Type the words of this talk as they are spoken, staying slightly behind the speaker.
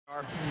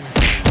On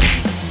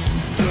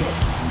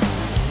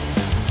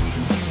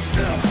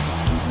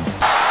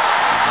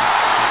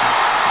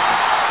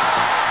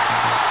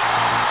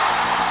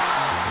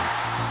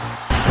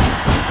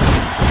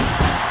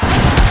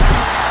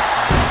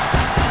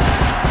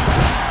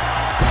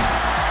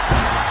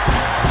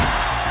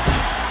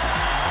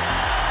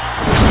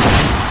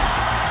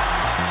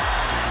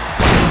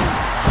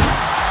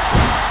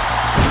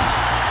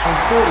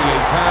 48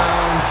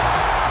 pounds,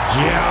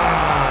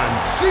 John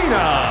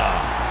Cena.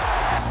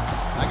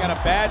 I got a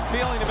bad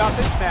feeling about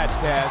this match,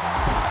 Taz.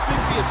 Speak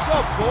for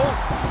yourself, Cole.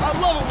 I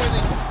love it when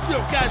these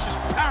guys just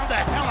pound the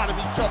hell out of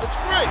each other. It's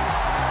great.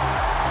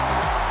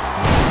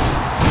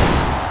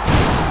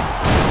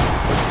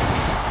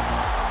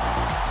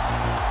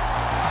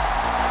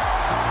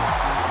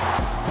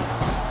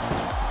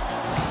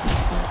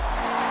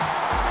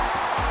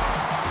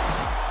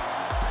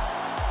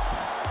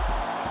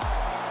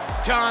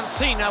 John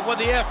Cena with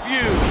the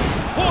FU.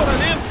 What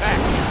an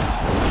impact.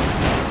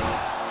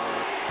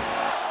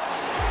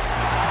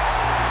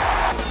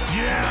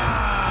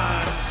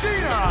 John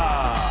Cena.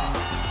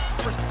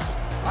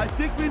 I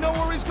think we know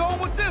where he's going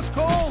with this,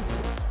 Cole.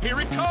 Here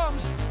it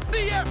comes.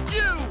 The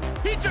FU.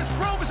 He just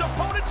drove his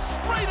opponent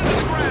straight into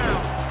the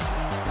ground.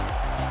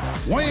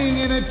 Weighing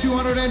in at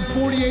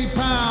 248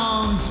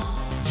 pounds,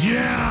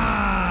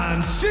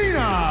 John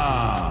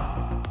Cena.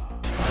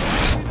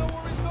 We know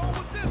where he's going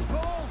with this,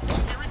 Cole.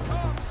 Here it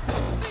comes.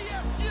 The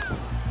FU.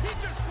 He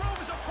just drove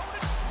his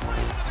opponent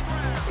straight into the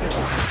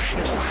ground.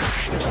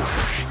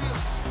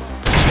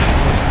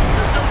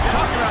 There's no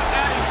talk about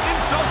adding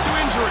insult to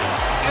injury.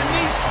 And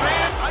these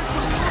fans, I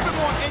put a little bit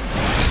more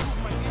engagement into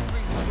my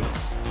in-ring skills.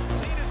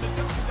 Cena's the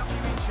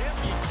WWE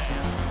champion now.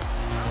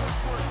 I look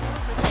for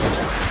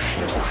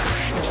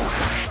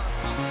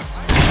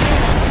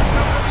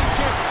WWE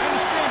champion. I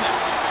understand that.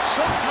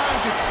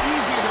 Sometimes it's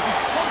easier to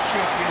become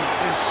champion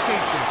than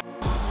stay champion.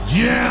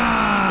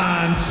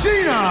 John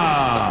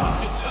Cena.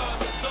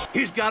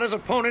 He's got his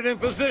opponent in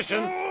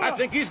position. I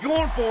think he's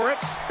going for it.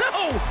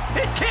 No,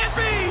 it can't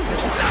be.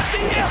 Not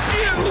the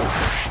FU.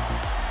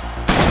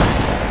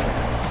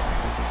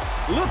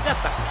 Look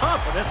at the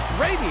confidence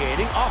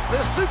radiating off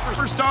this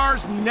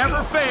Superstars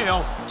never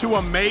fail to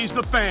amaze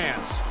the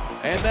fans.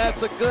 And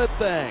that's a good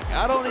thing.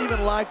 I don't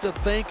even like to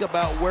think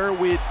about where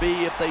we'd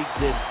be if they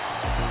didn't.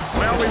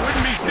 Well, we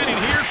wouldn't be sitting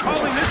here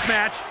calling this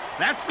match,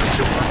 that's for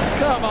sure.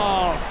 Come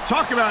on.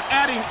 Talk about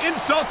adding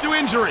insult to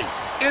injury.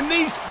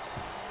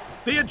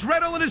 The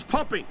adrenaline is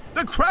pumping.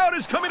 The crowd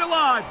is coming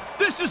alive.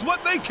 This is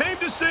what they came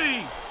to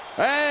see.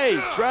 Hey,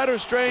 try to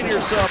restrain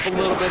yourself a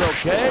little bit,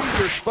 okay?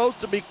 You're supposed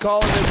to be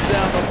calling this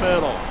down the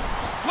middle.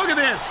 Look at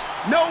this.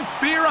 No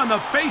fear on the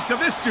face of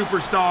this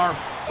superstar.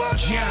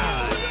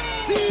 John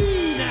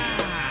Cena.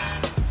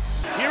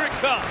 Here it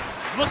comes.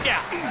 Look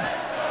out.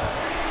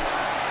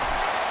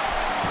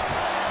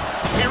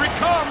 Here it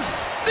comes.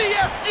 The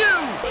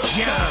FU.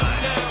 John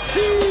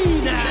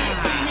Cena.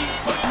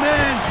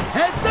 Man,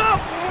 heads up.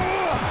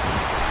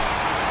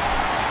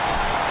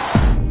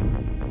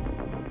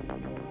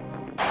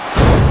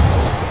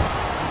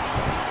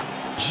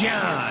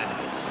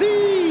 John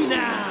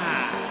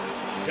Cena.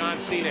 John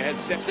Cena had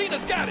set.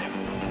 Cena's got him.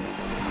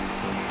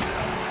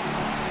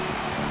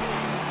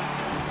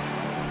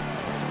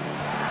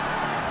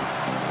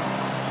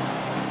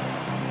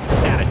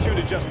 Attitude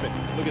adjustment.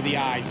 Look at the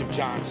eyes of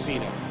John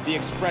Cena. The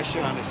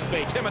expression on his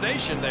face.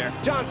 Intimidation there.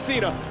 John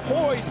Cena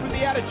poised with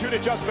the attitude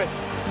adjustment.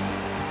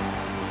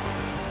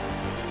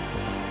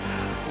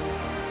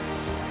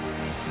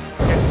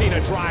 And Cena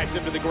drives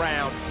him to the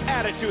ground.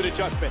 Attitude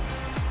adjustment.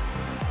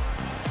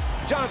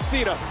 John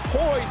Cena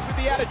poised with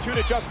the attitude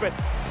adjustment.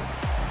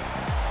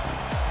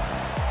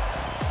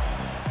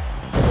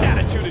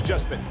 Attitude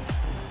adjustment.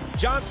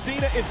 John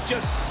Cena is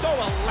just so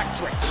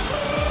electric.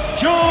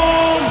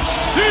 John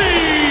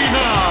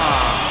Cena.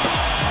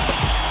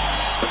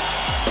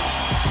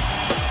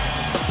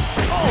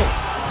 Oh,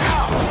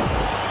 ow.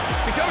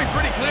 It's becoming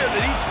pretty clear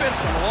that he spent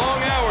some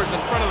long hours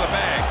in front of the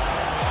bag.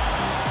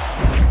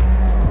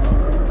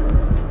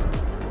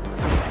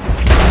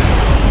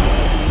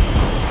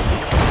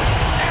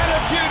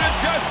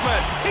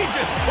 He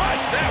just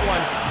crushed that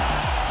one.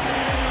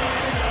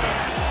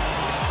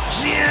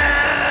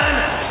 John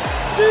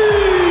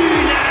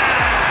Cena.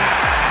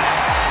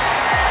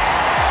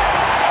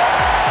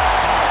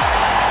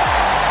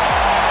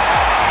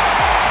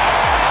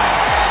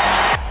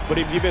 But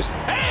if you missed,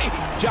 hey,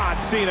 John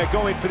Cena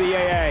going for the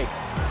AA.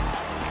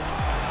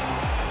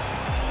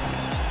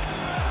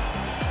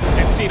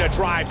 And Cena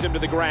drives him to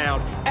the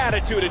ground.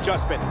 Attitude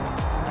adjustment.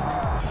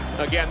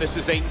 Again, this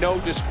is a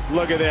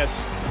look at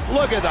this.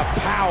 Look at the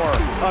power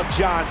of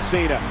John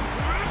Cena.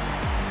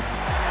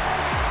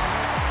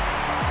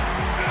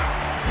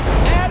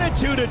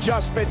 Attitude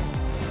adjustment.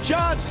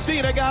 John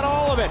Cena got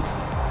all of it.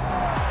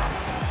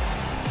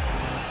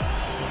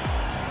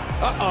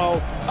 Uh-oh.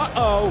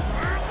 Uh-oh.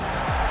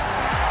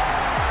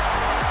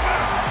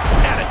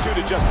 Attitude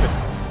adjustment.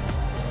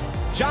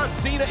 John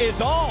Cena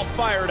is all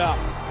fired up.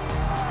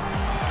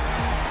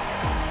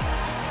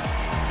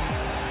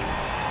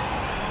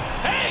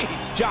 Hey!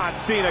 John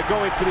Cena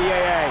going for the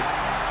AA.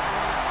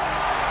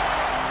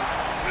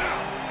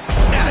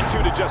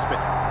 Attitude adjustment.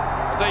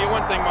 I'll tell you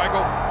one thing,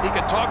 Michael. He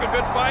can talk a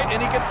good fight,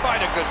 and he can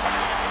fight a good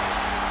fight.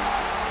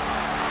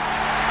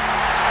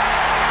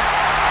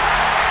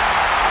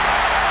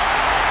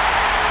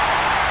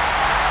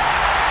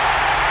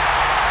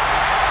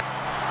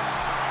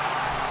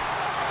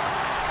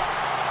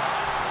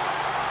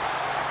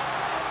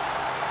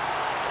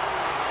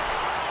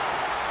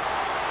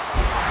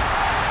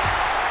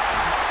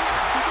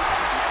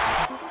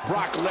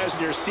 Brock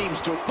Lesnar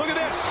seems to... Look at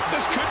this.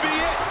 This could be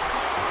it.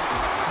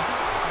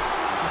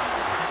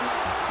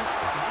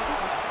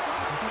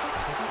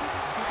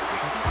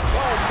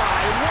 Oh,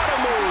 my. What a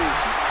move.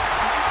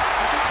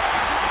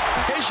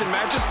 Asian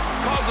matches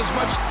cause as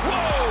much...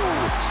 Whoa.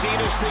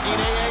 Cena's thinking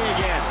AA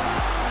again.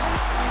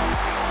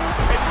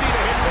 And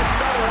Cena hits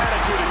another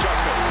attitude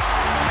adjustment.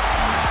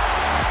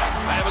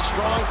 I have a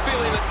strong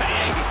feeling that...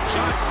 Bang.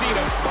 John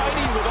Cena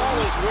fighting with all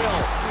his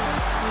will.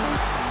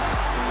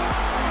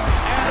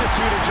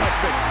 Attitude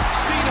adjustment.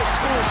 Cena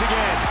scores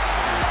again.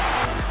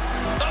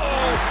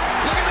 Oh,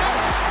 look at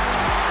this.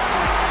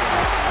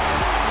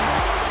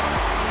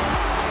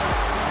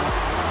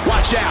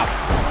 Watch out.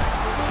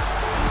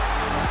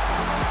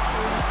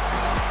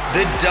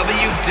 The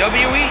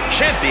WWE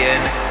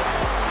Champion,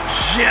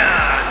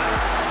 John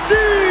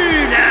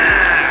Cena.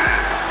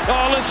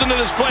 Oh, listen to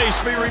this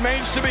place. He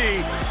remains to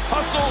be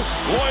hustle,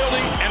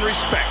 loyalty, and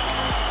respect.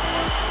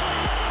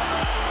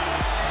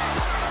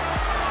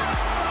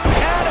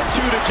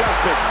 Attitude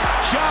adjustment.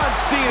 John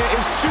Cena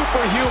is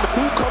superhuman.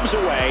 Who comes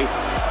away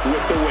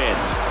with the win?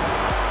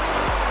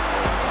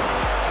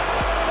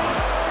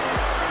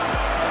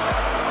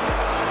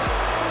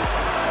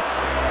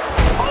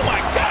 Oh,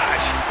 my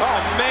gosh. Oh,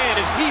 man,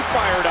 is he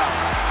fired up.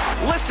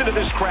 Listen to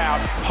this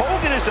crowd.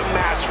 Hogan is a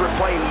master at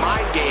playing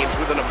mind games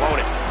with an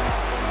opponent.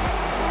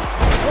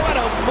 What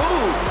a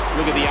move.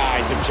 Look at the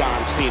eyes of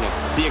John Cena.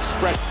 The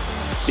expression.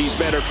 These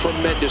men are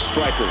tremendous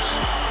strikers.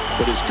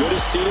 But as good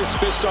as Cena's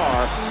fists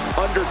are,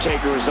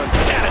 Undertaker is under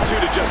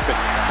attitude adjustment.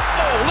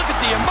 Oh, look at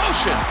the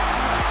emotion.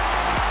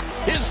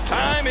 His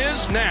time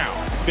is now.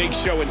 Big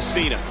Show and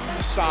Cena.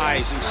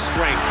 Size and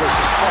strength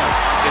versus heart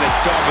and a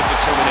dogged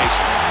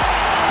determination.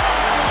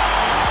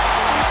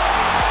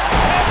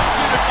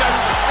 Attitude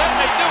adjustment. That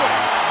may do it.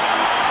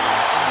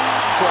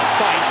 For a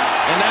fight.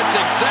 And that's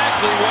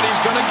exactly what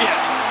he's going to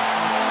get.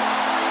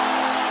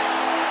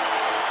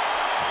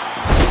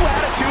 Two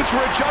attitudes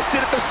were adjusted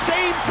at the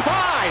same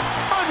time.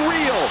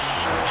 Unreal.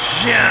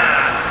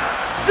 John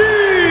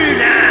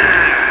Cena.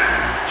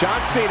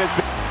 John Cena's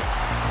been...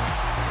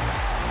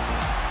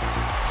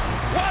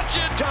 Watch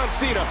it. John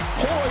Cena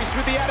poised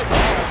with the attitude.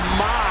 Oh,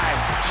 my.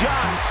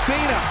 John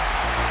Cena.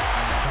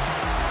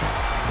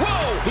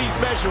 Whoa. He's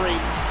measuring.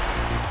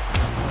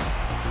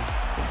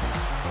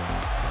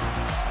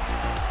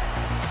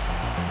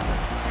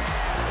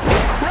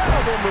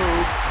 Incredible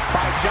move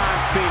by John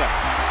Cena.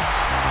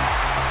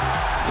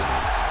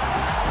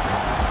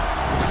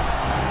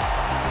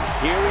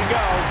 Here we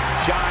go.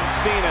 John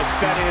Cena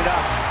setting it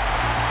up.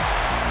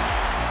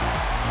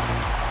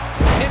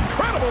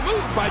 Incredible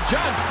move by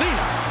John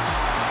Cena.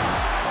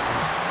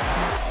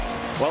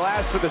 Well,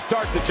 as for the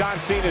start to John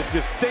Cena's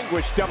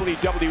distinguished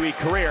WWE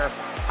career,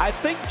 I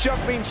think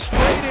jumping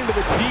straight into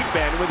the deep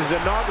end with his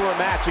inaugural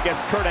match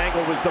against Kurt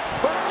Angle was the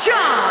perfect...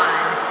 John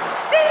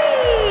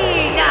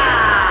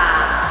Cena!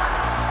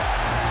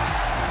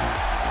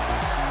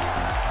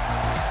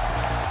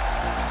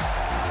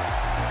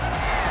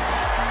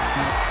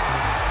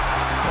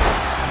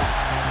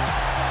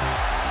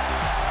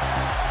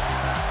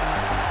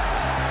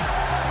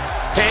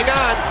 Hang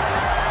on.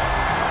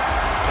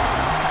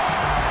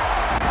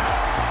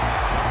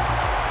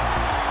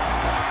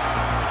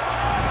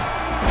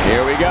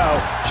 Here we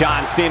go.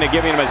 John Cena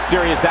giving him a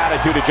serious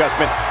attitude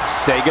adjustment.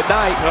 Say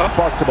goodnight.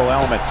 Bustable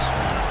elements.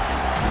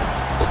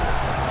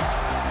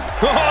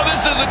 Oh,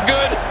 this isn't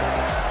good.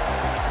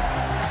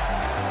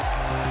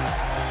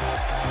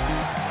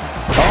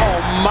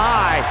 Oh,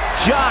 my.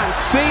 John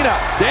Cena.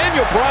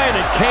 Daniel Bryan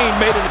and Kane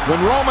made it.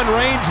 When Roman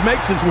Reigns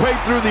makes his way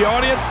through the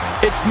audience,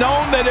 it's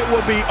known that it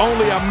will be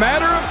only a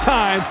matter of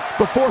time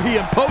before he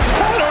imposes.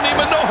 I don't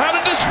even know how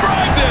to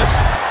describe this.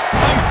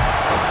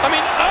 I'm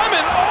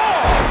in awe.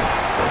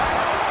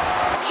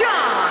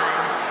 John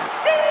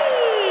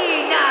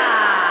Cena!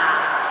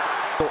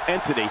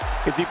 Entity,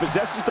 because he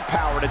possesses the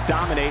power to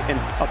dominate an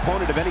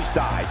opponent of any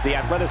size, the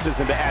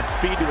athleticism to add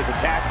speed to his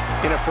attack,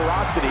 and a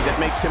ferocity that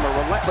makes him a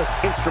relentless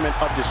instrument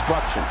of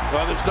destruction.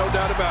 Well, there's no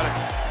doubt about it.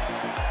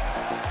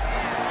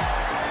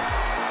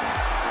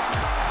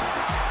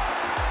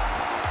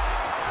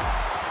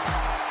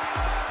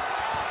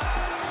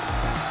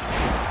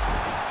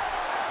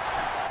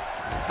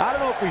 I don't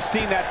know if we've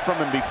seen that from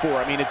him before.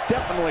 I mean, it's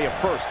definitely a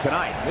first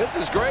tonight. This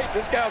is great.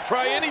 This guy will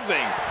try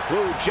anything.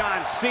 Ooh,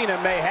 John Cena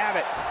may have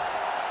it.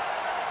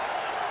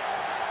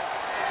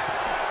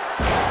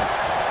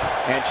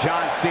 And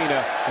John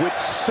Cena with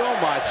so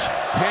much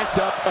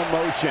pent-up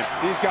emotion.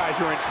 These guys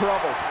are in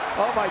trouble.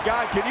 Oh, my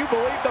God, can you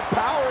believe the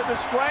power and the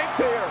strength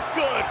here?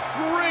 Good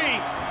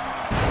grief!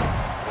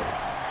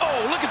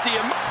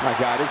 My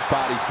God, his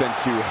body's been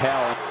through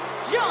hell.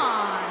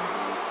 John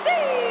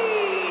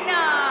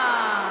Cena.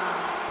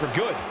 For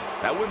good.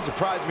 That wouldn't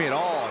surprise me at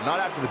all. Not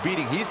after the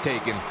beating he's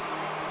taken.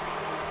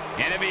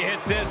 And if he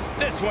hits this,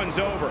 this one's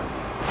over.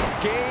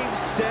 Game,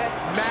 set,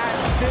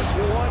 match. This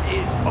one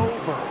is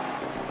over.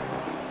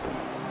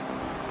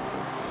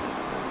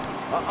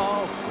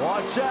 Uh-oh.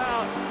 Watch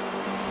out.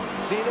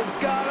 Cena's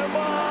got him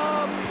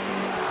up.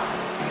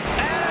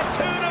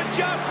 Attitude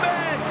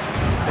adjustment.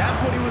 That's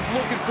what he was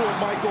looking for,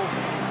 Michael.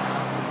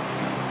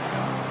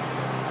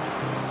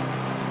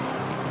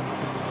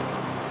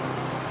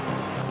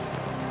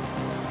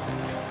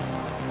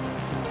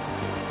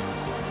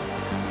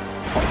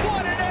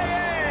 What an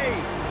AA!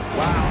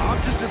 Wow,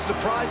 I'm just as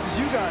surprised as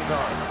you guys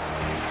are.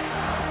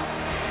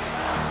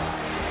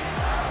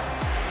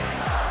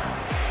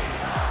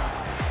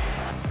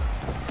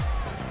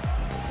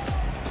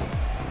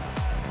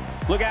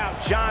 Look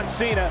out, John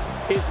Cena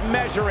is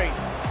measuring.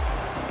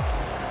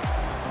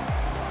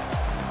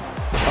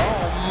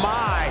 Oh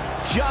my,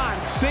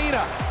 John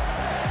Cena.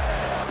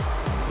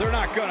 They're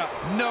not gonna.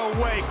 No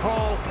way,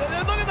 Cole.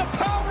 Look at the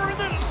power and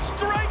the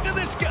strength of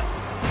this guy.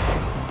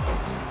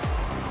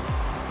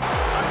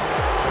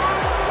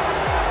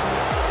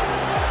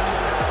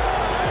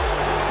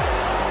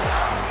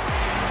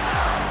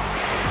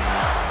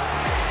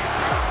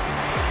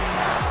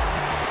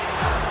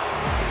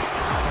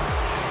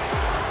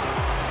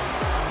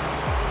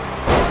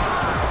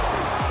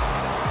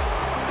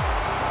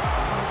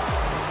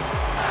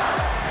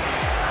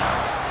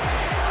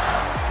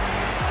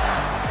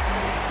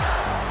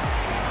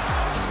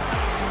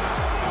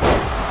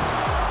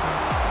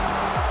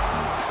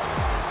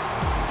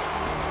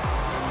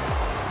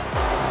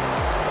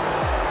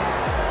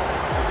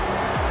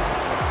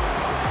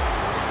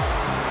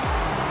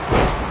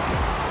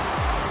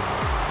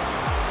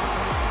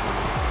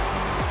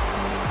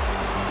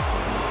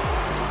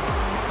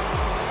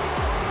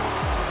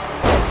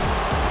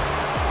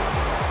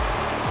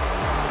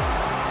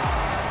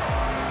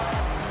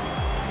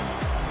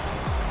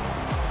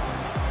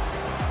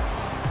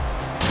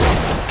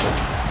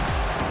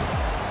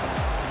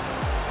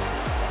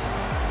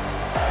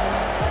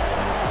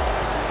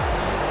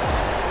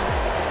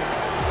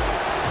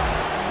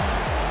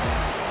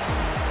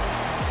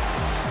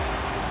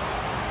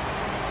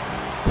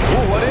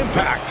 What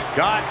impact.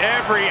 Got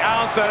every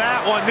ounce of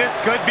that one. This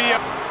could be a...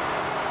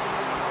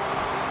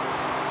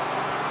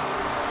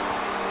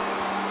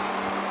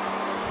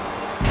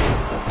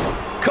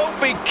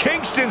 Kofi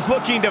Kingston's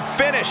looking to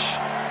finish.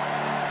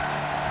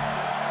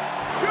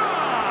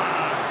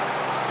 John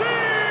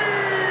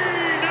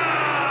Cena.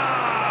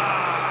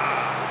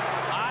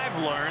 I've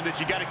learned that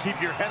you got to keep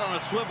your head on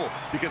a swivel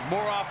because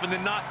more often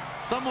than not,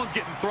 someone's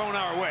getting thrown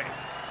our way.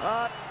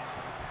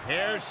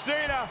 Here's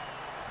Cena.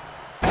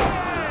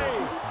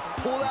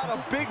 Pulled out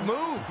a big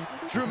move.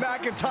 Drew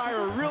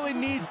McIntyre really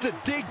needs to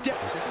dig down.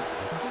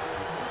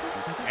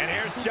 And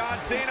here's John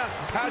Cena.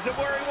 Has it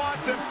where he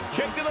wants him.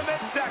 Kick to the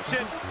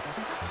midsection.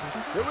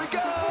 Here we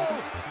go.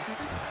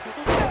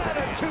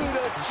 Attitude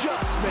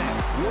adjustment.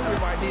 Warrior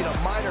might need a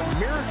minor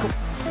miracle.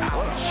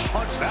 What a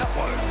punch that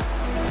was.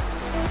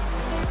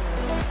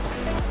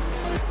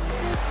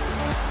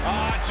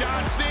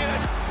 John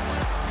Cena.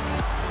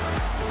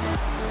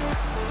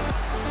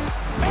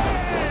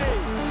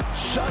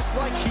 Just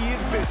like he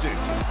envisioned.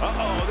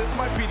 Uh-oh, this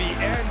might be the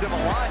end of a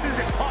line. This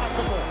is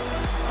impossible.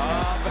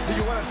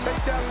 You want to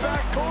take that back,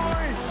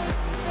 Corey?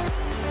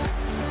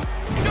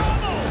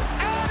 Double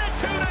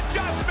attitude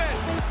adjustment.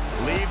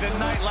 Leave the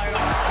nightlight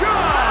on.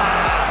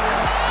 John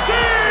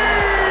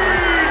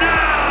Cena.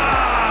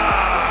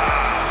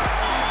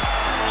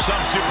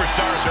 Some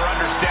superstars are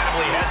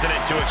understandably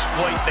hesitant to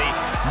exploit the...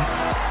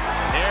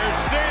 Here's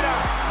Cena.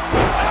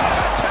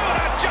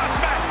 Attitude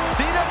adjustment.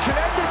 Cena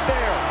connected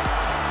there.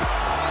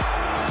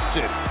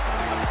 Cena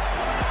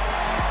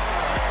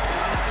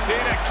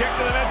kick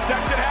to the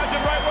midsection, has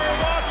him right where he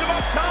wants him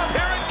up top.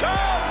 Here it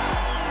comes.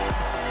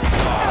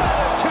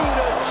 Attitude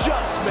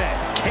adjustment.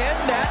 Can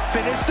that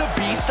finish the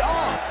beast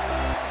off?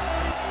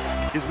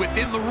 Is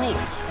within the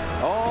rules.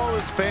 All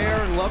is fair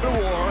in love and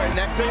war, and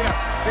next thing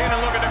up. Cena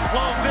looking to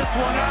close this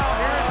one out.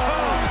 Here it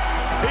comes.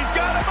 He's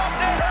got him up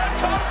there. Here it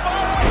comes.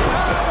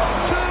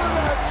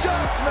 Attitude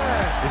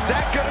adjustment. Is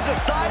that going to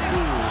decide it?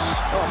 Lose.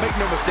 Oh, make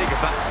no mistake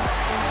about it.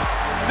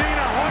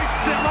 Cena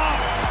hoists him up.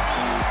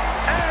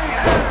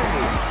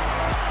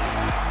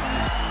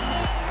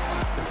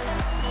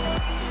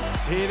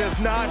 Cena's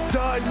not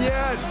done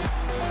yet.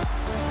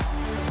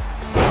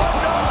 No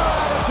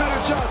attitude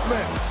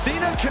adjustment.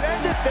 Cena can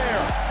end it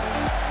there.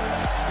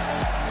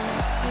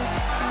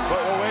 But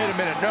wait a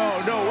minute.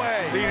 No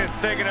way. Cena's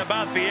thinking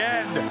about the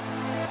end.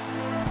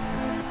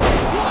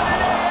 What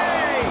an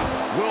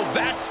AA! Will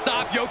that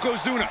stop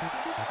Yokozuna?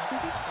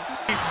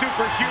 He's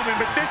superhuman,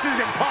 but this is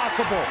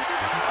impossible.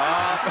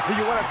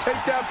 You want to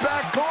take that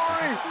back,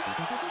 Corey?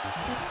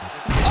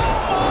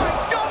 Oh, my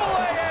double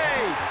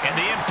AA! And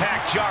the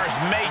impact jars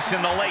Mace in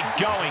the late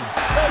going.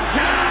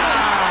 John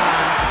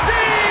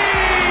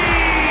Cena.